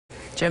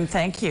Jim,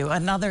 thank you.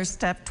 Another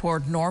step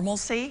toward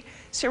normalcy.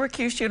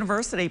 Syracuse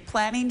University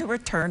planning to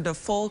return to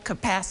full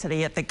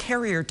capacity at the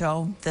Carrier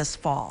Dome this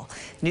fall.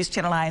 News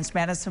Channel 9's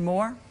Madison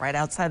Moore right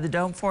outside the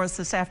dome for us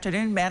this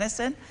afternoon.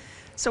 Madison,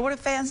 so what do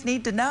fans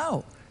need to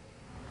know?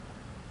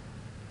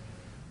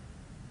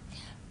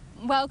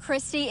 Well,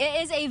 Christy,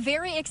 it is a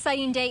very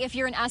exciting day if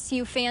you're an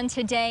SU fan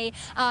today.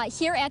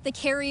 Here at the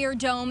Carrier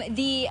Dome,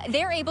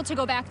 they're able to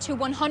go back to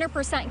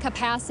 100%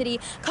 capacity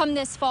come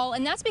this fall,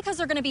 and that's because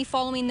they're going to be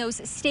following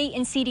those state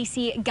and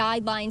CDC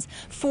guidelines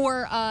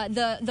for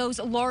those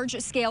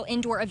large-scale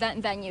indoor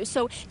event venues.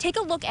 So take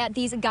a look at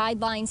these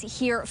guidelines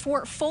here.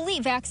 For fully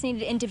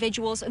vaccinated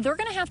individuals, they're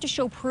going to have to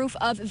show proof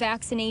of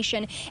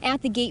vaccination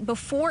at the gate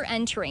before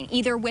entering,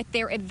 either with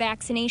their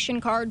vaccination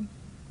card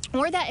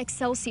or that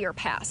Excelsior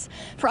pass.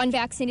 For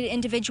unvaccinated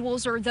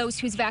individuals or those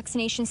whose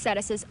vaccination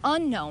status is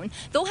unknown,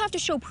 they'll have to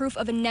show proof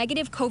of a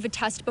negative COVID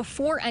test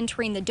before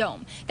entering the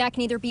dome. That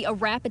can either be a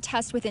rapid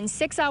test within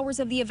 6 hours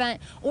of the event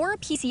or a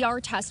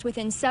PCR test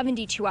within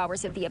 72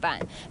 hours of the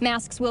event.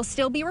 Masks will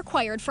still be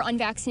required for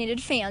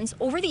unvaccinated fans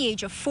over the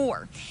age of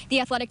 4. The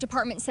athletic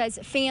department says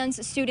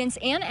fans, students,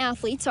 and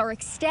athletes are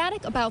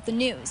ecstatic about the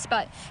news,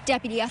 but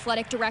Deputy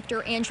Athletic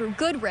Director Andrew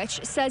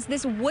Goodrich says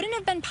this wouldn't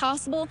have been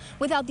possible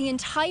without the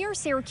entire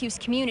Syracuse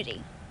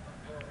community.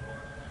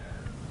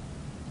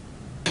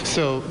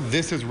 So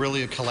this is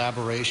really a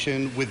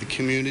collaboration with the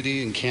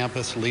community and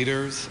campus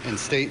leaders and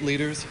state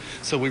leaders.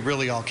 So we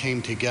really all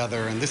came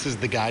together, and this is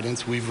the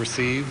guidance we've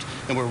received,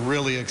 and we're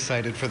really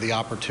excited for the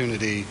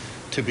opportunity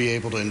to be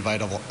able to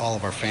invite all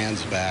of our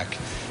fans back.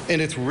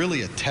 And it's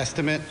really a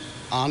testament,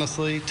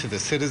 honestly, to the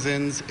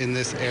citizens in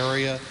this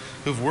area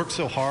who've worked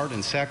so hard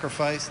and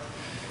sacrificed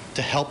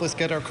to help us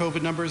get our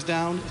COVID numbers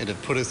down and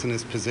have put us in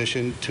this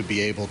position to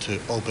be able to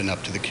open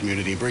up to the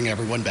community, bring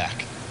everyone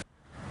back.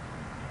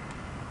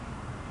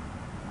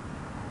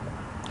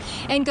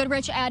 And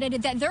Goodrich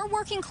added that they're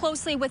working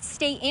closely with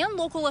state and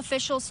local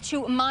officials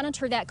to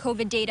monitor that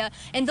COVID data,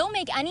 and they'll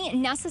make any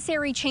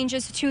necessary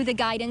changes to the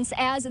guidance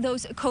as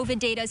those COVID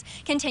data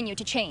continue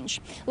to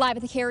change. Live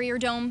at the Carrier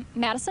Dome,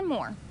 Madison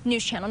Moore,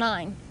 News Channel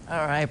 9.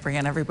 All right,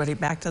 bringing everybody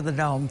back to the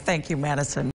dome. Thank you, Madison.